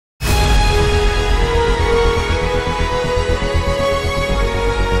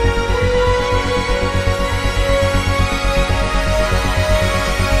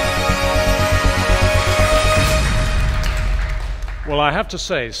I have to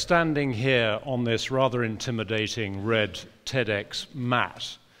say, standing here on this rather intimidating red TEDx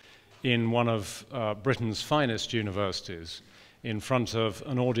mat in one of Britain's finest universities, in front of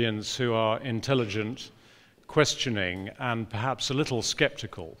an audience who are intelligent, questioning, and perhaps a little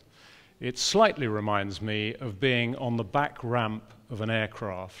skeptical, it slightly reminds me of being on the back ramp of an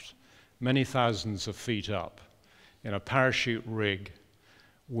aircraft, many thousands of feet up, in a parachute rig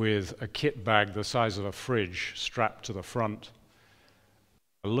with a kit bag the size of a fridge strapped to the front,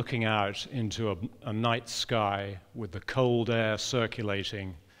 looking out into a night sky with the cold air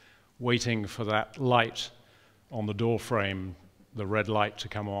circulating, waiting for that light on the door frame, the red light to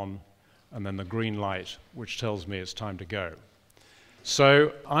come on, and then the green light, which tells me it's time to go.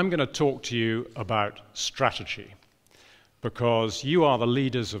 So I'm going to talk to you about strategy, because you are the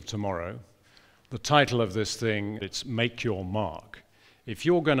leaders of tomorrow. The title of this thing, it's Make Your Mark. If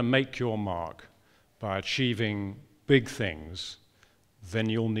you're going to make your mark by achieving big things, then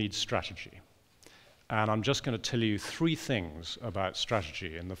you'll need strategy. And I'm just going to tell you 3 things about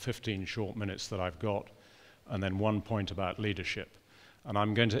strategy in the 15 short minutes that I've got, and then 1 point about leadership. And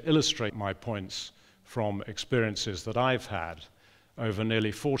I'm going to illustrate my points from experiences that I've had over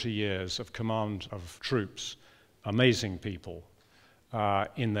nearly 40 years of command of troops, amazing people,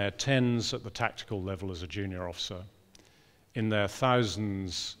 in their tens at the tactical level as a junior officer, in their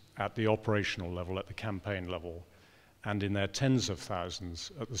thousands at the operational level, at the campaign level, and in their tens of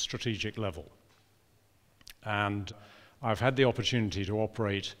thousands at the strategic level. And I've had the opportunity to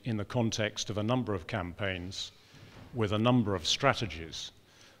operate in the context of a number of campaigns with a number of strategies,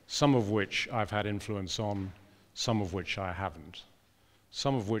 some of which I've had influence on, some of which I haven't.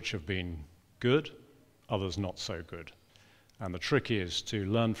 Some of which have been good, others not so good. And the trick is to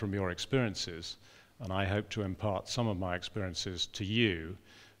learn from your experiences, and I hope to impart some of my experiences to you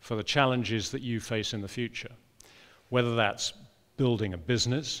for the challenges that you face in the future. Whether that's building a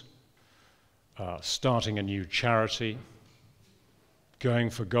business, starting a new charity, going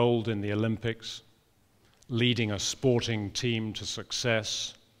for gold in the Olympics, leading a sporting team to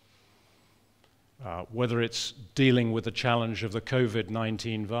success, whether it's dealing with the challenge of the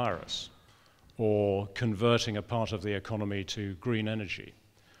COVID-19 virus or converting a part of the economy to green energy.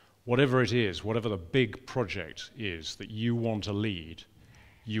 Whatever it is, whatever the big project is that you want to lead,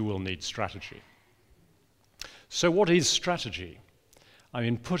 you will need strategy. So what is strategy? I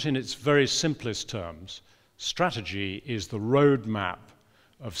mean, put in its very simplest terms, strategy is the roadmap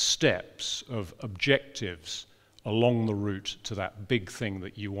of steps, of objectives along the route to that big thing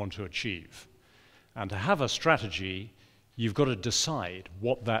that you want to achieve. And to have a strategy, you've got to decide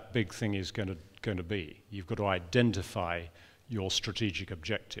what that big thing is going to be. You've got to identify your strategic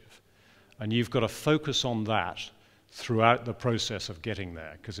objective. And you've got to focus on that throughout the process of getting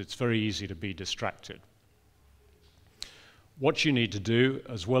there, because it's very easy to be distracted. What you need to do,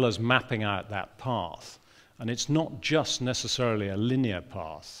 as well as mapping out that path, and it's not just necessarily a linear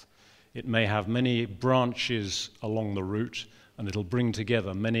path, it may have many branches along the route, and it'll bring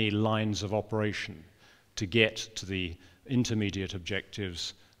together many lines of operation to get to the intermediate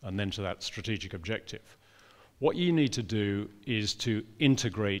objectives and then to that strategic objective. What you need to do is to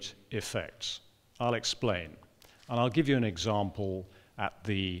integrate effects. I'll explain, and I'll give you an example at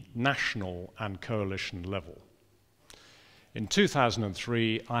the national and coalition level. In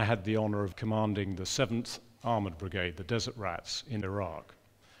 2003, I had the honor of commanding the 7th Armoured Brigade, the Desert Rats, in Iraq.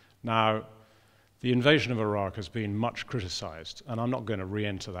 Now, the invasion of Iraq has been much criticized, and I'm not going to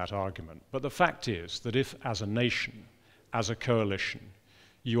re-enter that argument. But the fact is that if, as a nation, as a coalition,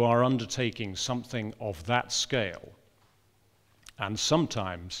 you are undertaking something of that scale, and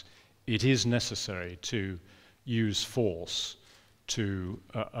sometimes it is necessary to use force to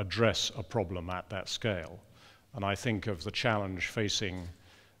address a problem at that scale. And I think of the challenge facing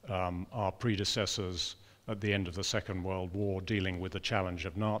our predecessors at the end of the Second World War, dealing with the challenge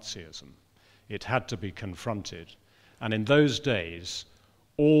of Nazism. It had to be confronted. And in those days,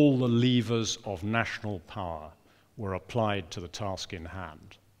 all the levers of national power were applied to the task in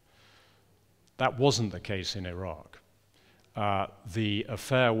hand. That wasn't the case in Iraq. The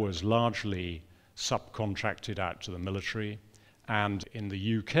affair was largely subcontracted out to the military, and in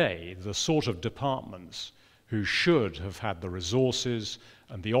the UK, the sort of departments who should have had the resources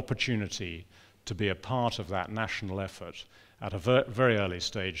and the opportunity to be a part of that national effort at a very early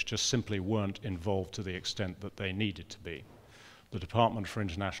stage just simply weren't involved to the extent that they needed to be. The Department for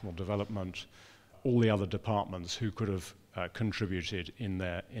International Development, all the other departments who could have contributed in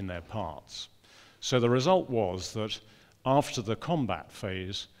their parts. So the result was that after the combat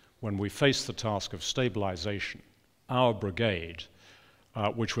phase, when we faced the task of stabilization, our brigade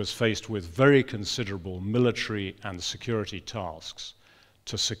which was faced with very considerable military and security tasks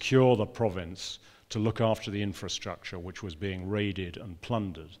to secure the province, to look after the infrastructure which was being raided and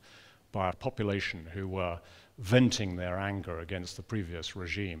plundered by a population who were venting their anger against the previous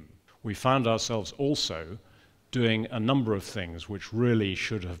regime. We found ourselves also doing a number of things which really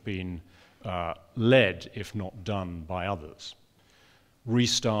should have been led, if not done, by others.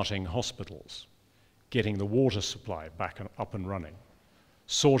 Restarting hospitals, getting the water supply back up and running,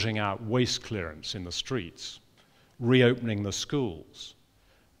 sorting out waste clearance in the streets, reopening the schools,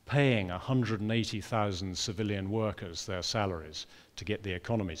 paying 180,000 civilian workers their salaries to get the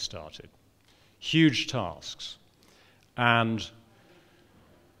economy started. Huge tasks. And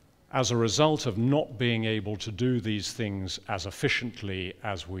as a result of not being able to do these things as efficiently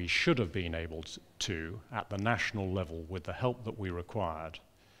as we should have been able to at the national level with the help that we required,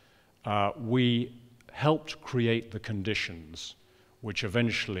 we helped create the conditions which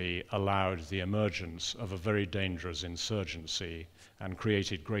eventually allowed the emergence of a very dangerous insurgency and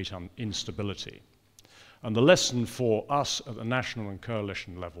created great instability. And the lesson for us at the national and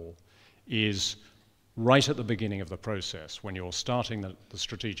coalition level is right at the beginning of the process, when you're starting the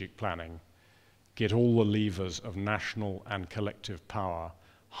strategic planning, get all the levers of national and collective power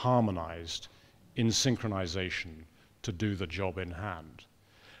harmonized in synchronization to do the job in hand.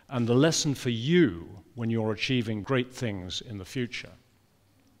 And the lesson for you, when you're achieving great things in the future,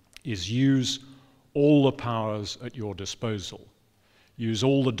 is use all the powers at your disposal. Use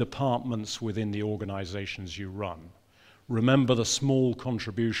all the departments within the organizations you run. Remember the small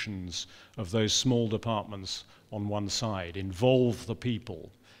contributions of those small departments on one side. Involve the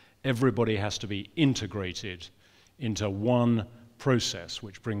people. Everybody has to be integrated into one process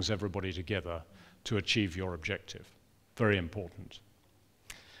which brings everybody together to achieve your objective. Very important.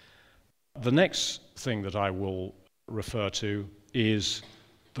 The next thing that I will refer to is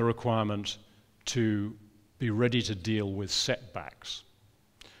the requirement to be ready to deal with setbacks.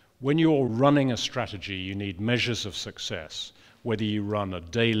 When you're running a strategy, you need measures of success, whether you run a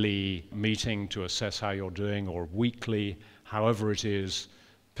daily meeting to assess how you're doing or weekly, however it is.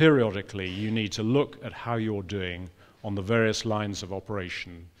 Periodically, you need to look at how you're doing on the various lines of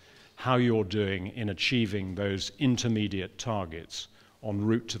operation, how you're doing in achieving those intermediate targets en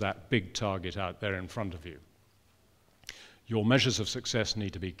route to that big target out there in front of you. Your measures of success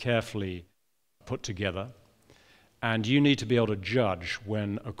need to be carefully put together, and you need to be able to judge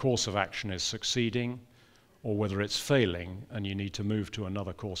when a course of action is succeeding or whether it's failing and you need to move to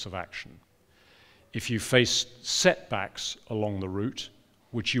another course of action. If you face setbacks along the route,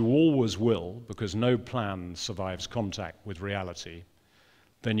 which you always will because no plan survives contact with reality,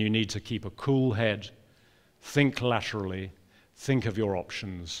 then you need to keep a cool head, think laterally, think of your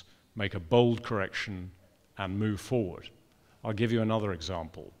options, make a bold correction, and move forward. I'll give you another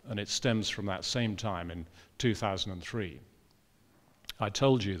example, and it stems from that same time in 2003. I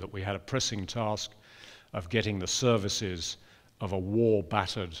told you that we had a pressing task of getting the services of a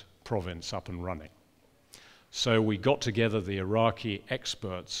war-battered province up and running. So we got together the Iraqi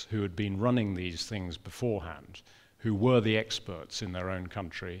experts who had been running these things beforehand, who were the experts in their own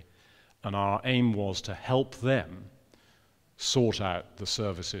country, and our aim was to help them sort out the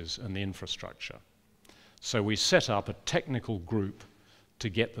services and the infrastructure. So we set up a technical group to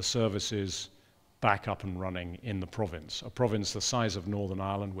get the services back up and running in the province, a province the size of Northern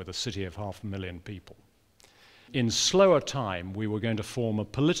Ireland with a city of 500,000 people. In slower time, we were going to form a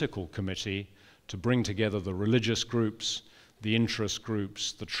political committee to bring together the religious groups, the interest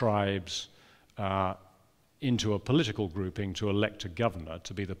groups, the tribes, into a political grouping to elect a governor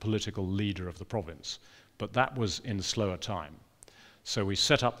to be the political leader of the province. But that was in slower time. So we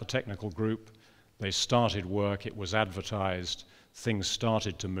set up the technical group, they started work, it was advertised, things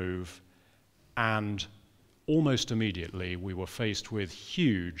started to move, and almost immediately we were faced with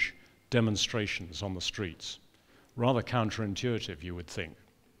huge demonstrations on the streets. Rather counterintuitive, you would think.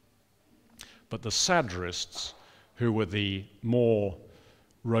 But the Sadrists, who were the more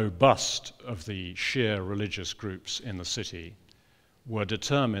robust of the Shia religious groups in the city, were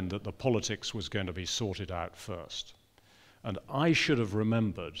determined that the politics was going to be sorted out first. And I should have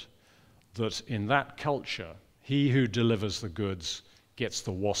remembered that in that culture, he who delivers the goods gets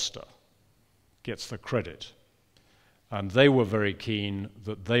the wasta, gets the credit. And they were very keen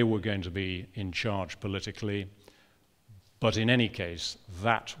that they were going to be in charge politically, but in any case,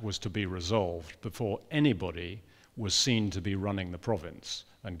 that was to be resolved before anybody was seen to be running the province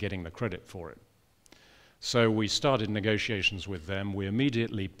and getting the credit for it. So we started negotiations with them. We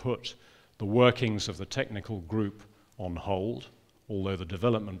immediately put the workings of the technical group on hold, although the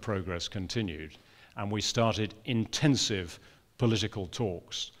development progress continued, and we started intensive political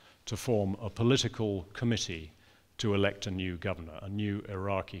talks to form a political committee to elect a new governor, a new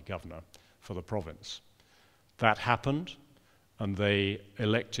Iraqi governor for the province. That happened, and they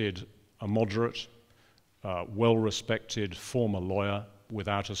elected a moderate, well-respected former lawyer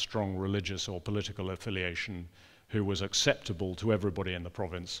without a strong religious or political affiliation who was acceptable to everybody in the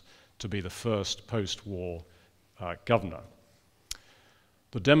province to be the first post-war governor.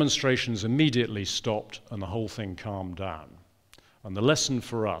 The demonstrations immediately stopped and the whole thing calmed down. And the lesson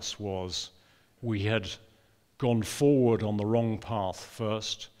for us was we had gone forward on the wrong path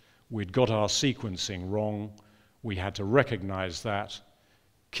first, we'd got our sequencing wrong, we had to recognize that,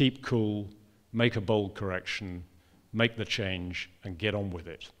 keep cool, make a bold correction, make the change, and get on with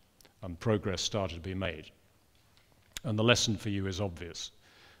it. And progress started to be made. And the lesson for you is obvious.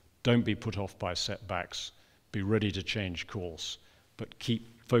 Don't be put off by setbacks, be ready to change course, but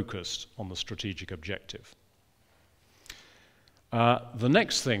keep focused on the strategic objective. The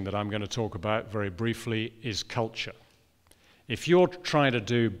next thing that I'm going to talk about very briefly is culture. If you're trying to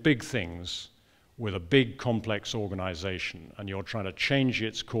do big things with a big complex organization and you're trying to change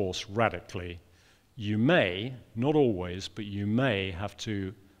its course radically, you may, not always, but you may have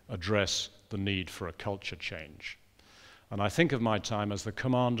to address the need for a culture change. And I think of my time as the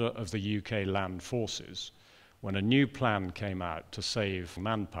commander of the UK land forces when a new plan came out to save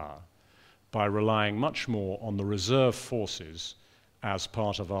manpower by relying much more on the reserve forces as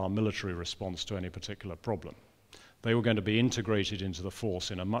part of our military response to any particular problem. They were going to be integrated into the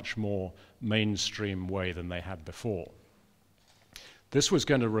force in a much more mainstream way than they had before. This was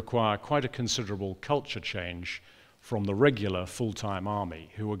going to require quite a considerable culture change from the regular full-time army,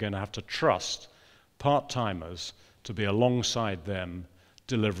 who were going to have to trust part-timers to be alongside them,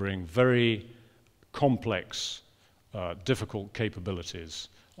 delivering very complex, difficult capabilities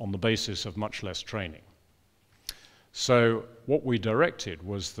on the basis of much less training. So what we directed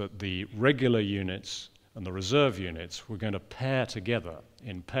was that the regular units and the reserve units were going to pair together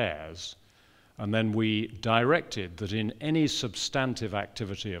in pairs, and then we directed that in any substantive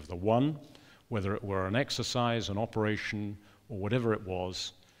activity of the one, whether it were an exercise, an operation, or whatever it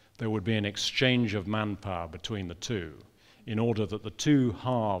was, there would be an exchange of manpower between the two in order that the two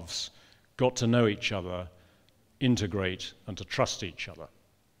halves got to know each other, integrate, and to trust each other.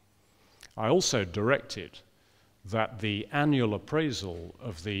 I also directed that the annual appraisal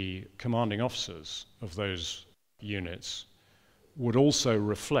of the commanding officers of those units would also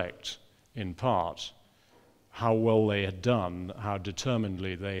reflect, in part, how well they had done, how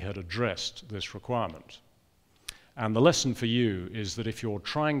determinedly they had addressed this requirement. And the lesson for you is that if you're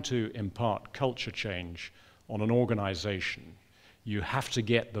trying to impart culture change on an organization, you have to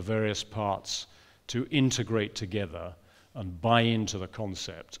get the various parts to integrate together and buy into the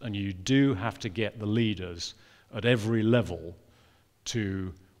concept, and you do have to get the leaders at every level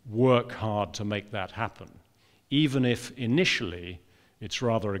to work hard to make that happen, even if initially it's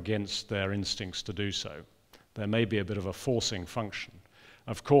rather against their instincts to do so. There may be a bit of a forcing function.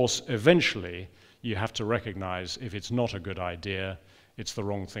 Of course, eventually you have to recognize if it's not a good idea, it's the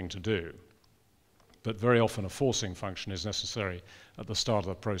wrong thing to do. But very often a forcing function is necessary at the start of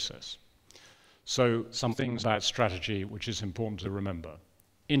the process. So some things about strategy which is important to remember.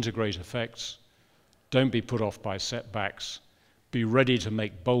 Integrate effects. Don't be put off by setbacks. Be ready to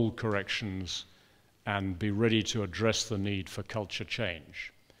make bold corrections and be ready to address the need for culture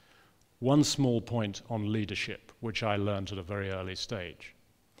change. One small point on leadership, which I learned at a very early stage.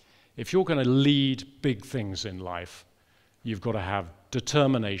 If you're going to lead big things in life, you've got to have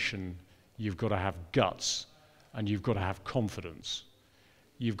determination, you've got to have guts, and you've got to have confidence.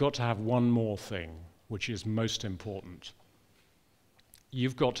 You've got to have one more thing, which is most important.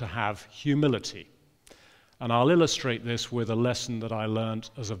 You've got to have humility. And I'll illustrate this with a lesson that I learned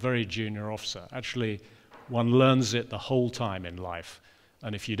as a very junior officer. Actually, one learns it the whole time in life,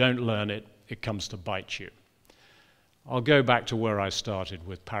 and if you don't learn it, it comes to bite you. I'll go back to where I started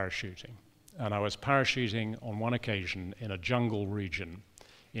with parachuting. And I was parachuting on one occasion in a jungle region,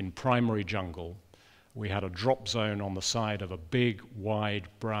 in primary jungle. We had a drop zone on the side of a big, wide,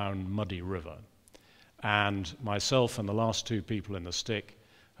 brown, muddy river. And myself and the last two people in the stick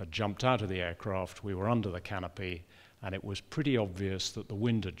had jumped out of the aircraft, we were under the canopy, and it was pretty obvious that the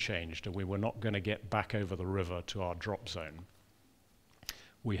wind had changed and we were not going to get back over the river to our drop zone.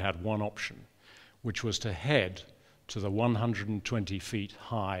 We had one option, which was to head to the 120 feet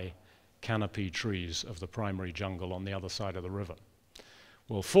high canopy trees of the primary jungle on the other side of the river.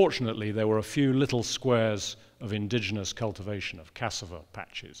 Well, fortunately, there were a few little squares of indigenous cultivation of cassava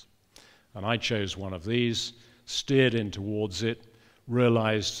patches. And I chose one of these, steered in towards it,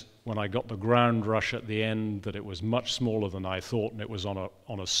 realized when I got the ground rush at the end, that it was much smaller than I thought, and it was on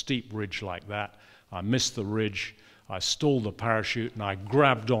a steep ridge like that. I missed the ridge, I stalled the parachute, and I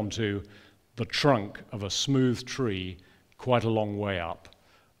grabbed onto the trunk of a smooth tree quite a long way up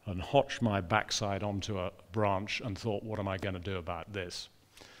and hotched my backside onto a branch and thought, what am I going to do about this?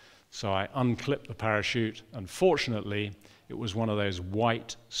 So I unclipped the parachute, and fortunately, it was one of those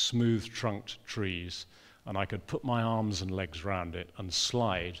white, smooth-trunked trees, and I could put my arms and legs around it and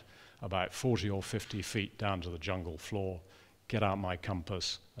slide about 40 or 50 feet down to the jungle floor, get out my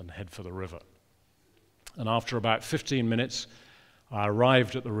compass, and head for the river. And after about 15 minutes, I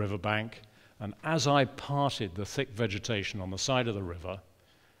arrived at the riverbank, and as I parted the thick vegetation on the side of the river,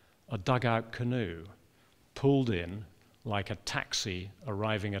 a dugout canoe pulled in like a taxi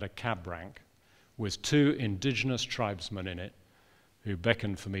arriving at a cab rank with two indigenous tribesmen in it who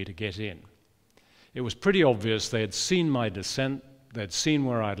beckoned for me to get in. It was pretty obvious they had seen my descent, they'd seen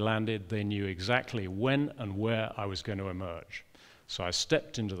where I'd landed, they knew exactly when and where I was going to emerge. So I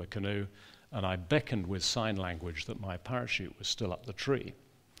stepped into the canoe and I beckoned with sign language that my parachute was still up the tree.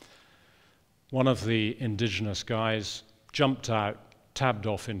 One of the indigenous guys jumped out, tabbed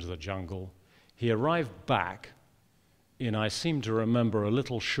off into the jungle. He arrived back in, I seem to remember, a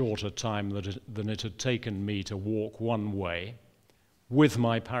little shorter time than it had taken me to walk one way with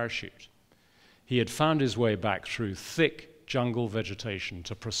my parachute. He had found his way back through thick jungle vegetation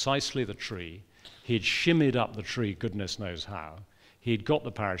to precisely the tree. He'd shimmied up the tree, goodness knows how. He'd got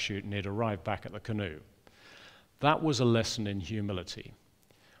the parachute and he'd arrived back at the canoe. That was a lesson in humility.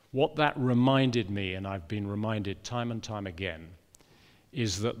 What that reminded me, and I've been reminded time and time again,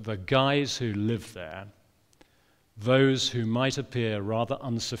 is that the guys who live there, those who might appear rather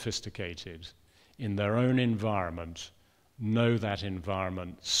unsophisticated in their own environment, know that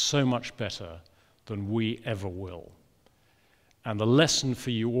environment so much better than we ever will. And the lesson for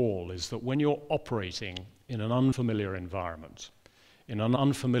you all is that when you're operating in an unfamiliar environment, in an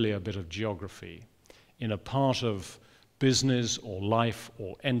unfamiliar bit of geography, in a part of business or life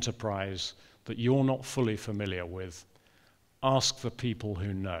or enterprise that you're not fully familiar with, ask the people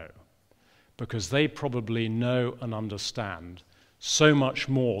who know, because they probably know and understand so much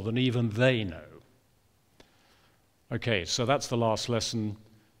more than even they know. Okay, so that's the last lesson.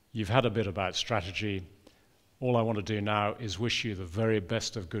 You've had a bit about strategy. All I want to do now is wish you the very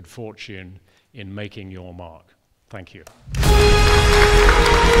best of good fortune in making your mark. Thank you.